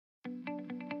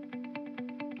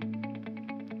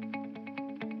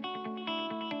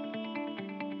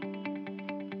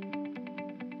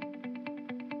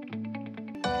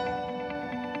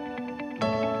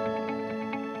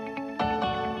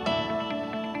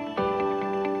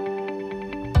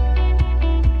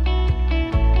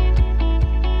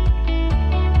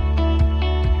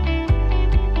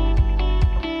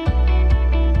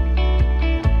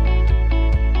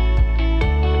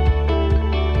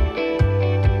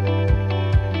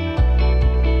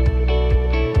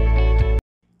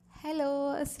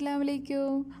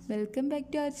അലൈക്കും, welcome back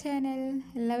to our channel.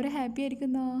 എല്ലാവരും happy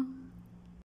ആയിരിക്കുന്നോ?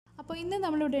 അപ്പോൾ ഇന്ന്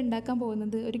നമ്മളിവിടെ ഉണ്ടാക്കാൻ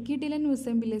പോകുന്നത് ഒരു കിടിലൻ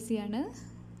മുസംബി ലസ്സിയാണ്.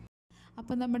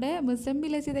 അപ്പോൾ നമ്മുടെ മുസംബി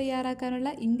ലസ്സി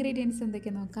തയ്യാറാക്കാനുള്ള ഇൻഗ്രീഡിയൻസ്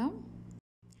എന്തൊക്കെ നോക്കാം.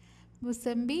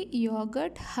 Mosambi,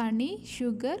 yoghurt, honey,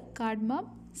 sugar, കാഡ്മം,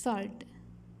 salt.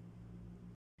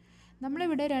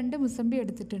 നമ്മളിവിടെ 2 മുസംബി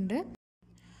എടുത്തിട്ടുണ്ട്.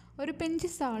 ഒരു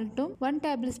പിഞ്ച് സാൾട്ടും 1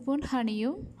 ടേബിൾ സ്പൂൺ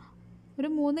ഹണിയും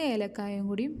ഒരു 3 ഏലക്കായും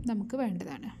കൂടിയും നമുക്ക്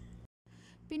വേണ്ടതാണ്.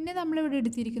 പിന്നെ നമ്മളിവിടെ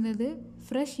എടുത്തിരിക്കുന്നത്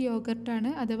ഫ്രഷ് യോഗർട്ടാണ്,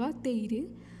 അഥവാ തൈര്,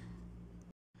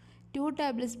 2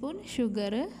 ടേബിൾ സ്പൂൺ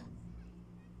ഷുഗർ.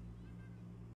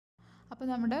 അപ്പോൾ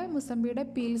നമ്മുടെ മുസംബിയുടെ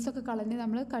പീൽസൊക്കെ കളഞ്ഞ്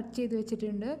നമ്മൾ കട്ട് ചെയ്ത്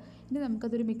വെച്ചിട്ടുണ്ട്. ഇനി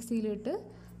നമുക്കതൊരു മിക്സിയിലിട്ട്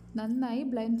നന്നായി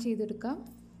ബ്ലെൻഡ് ചെയ്തെടുക്കാം.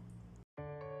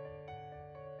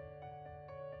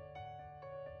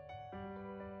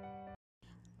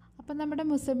 അപ്പം നമ്മുടെ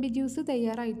മുസംബി ജ്യൂസ്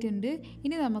തയ്യാറായിട്ടുണ്ട്.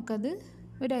 ഇനി നമുക്കത്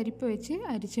ഒരു അരിപ്പ വെച്ച്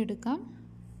അരിച്ചെടുക്കാം.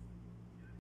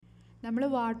 നമ്മൾ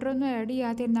വാട്ടറൊന്നും ആഡ്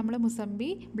ചെയ്യാതെയാണ് നമ്മൾ മുസംബി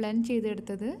ബ്ലെൻഡ്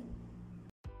ചെയ്തെടുത്തത്.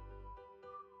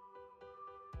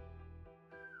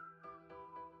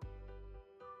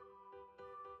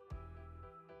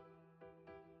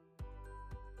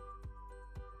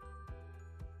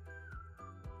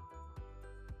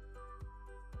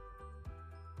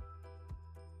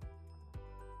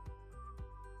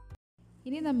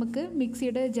 ഇനി നമുക്ക്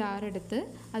മിക്സിയുടെ ജാർ എടുത്ത്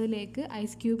അതിലേക്ക്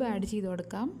ഐസ് ക്യൂബ് ആഡ് ചെയ്ത്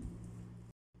കൊടുക്കാം.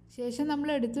 ശേഷം നമ്മൾ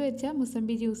എടുത്തു വെച്ച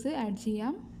മുസംബി ജ്യൂസ് ആഡ്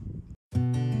ചെയ്യാം.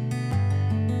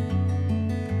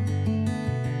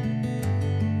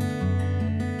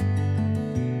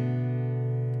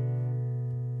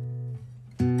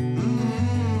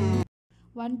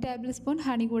 വൺ ടേബിൾ സ്പൂൺ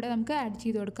ഹണി കൂടെ നമുക്ക് ആഡ്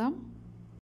ചെയ്ത് കൊടുക്കാം.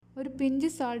 ഒരു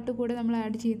പിഞ്ച് സാൾട്ട് കൂടെ നമ്മൾ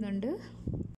ആഡ് ചെയ്യുന്നുണ്ട്.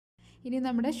 ഇനി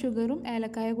നമ്മുടെ ഷുഗറും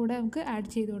ഏലക്കായ കൂടെ നമുക്ക് ആഡ്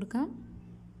ചെയ്ത് കൊടുക്കാം.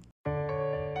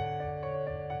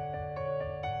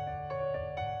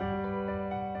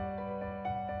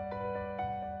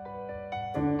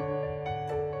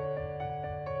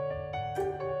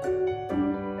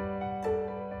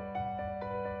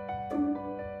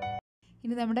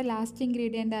 ഇനി നമ്മുടെ ലാസ്റ്റ്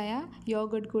ഇൻഗ്രീഡിയൻ്റായ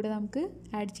യോഗട്ട് കൂടെ നമുക്ക്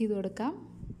ആഡ് ചെയ്ത് കൊടുക്കാം.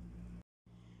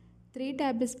 3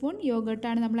 ടേബിൾ സ്പൂൺ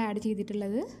യോഗട്ടാണ് നമ്മൾ ആഡ്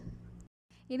ചെയ്തിട്ടുള്ളത്.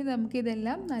 ഇനി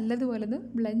നമുക്കിതെല്ലാം നല്ലതുപോലെ ഒന്ന്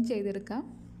ബ്ലെൻഡ് ചെയ്തെടുക്കാം.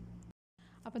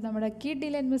 അപ്പോൾ നമ്മുടെ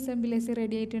കിടിലൻ മുസംബി ലസ്സി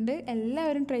റെഡി ആയിട്ടുണ്ട്.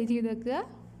 എല്ലാവരും ട്രൈ ചെയ്ത് വെക്കുക.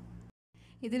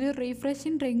 ഇതൊരു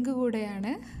റീഫ്രഷിങ് ഡ്രിങ്ക്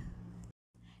കൂടെയാണ്.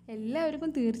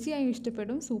 എല്ലാവർക്കും തീർച്ചയായും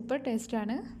ഇഷ്ടപ്പെടും. സൂപ്പർ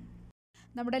ടേസ്റ്റാണ്.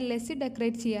 നമ്മുടെ ലസ്സി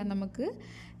ഡെക്കറേറ്റ് ചെയ്യാൻ നമുക്ക്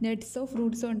നട്ട്സോ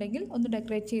ഫ്രൂട്ട്സോ ഉണ്ടെങ്കിൽ ഒന്ന്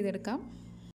ഡെക്കറേറ്റ് ചെയ്തെടുക്കാം.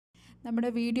 നമ്മുടെ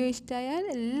വീഡിയോ ഇഷ്ടമായാൽ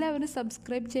എല്ലാവരും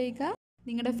സബ്സ്ക്രൈബ് ചെയ്യുക.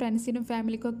 നിങ്ങളുടെ ഫ്രണ്ട്സിനും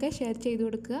ഫാമിലിക്കൊക്കെ ഷെയർ ചെയ്ത്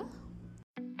കൊടുക്കുക.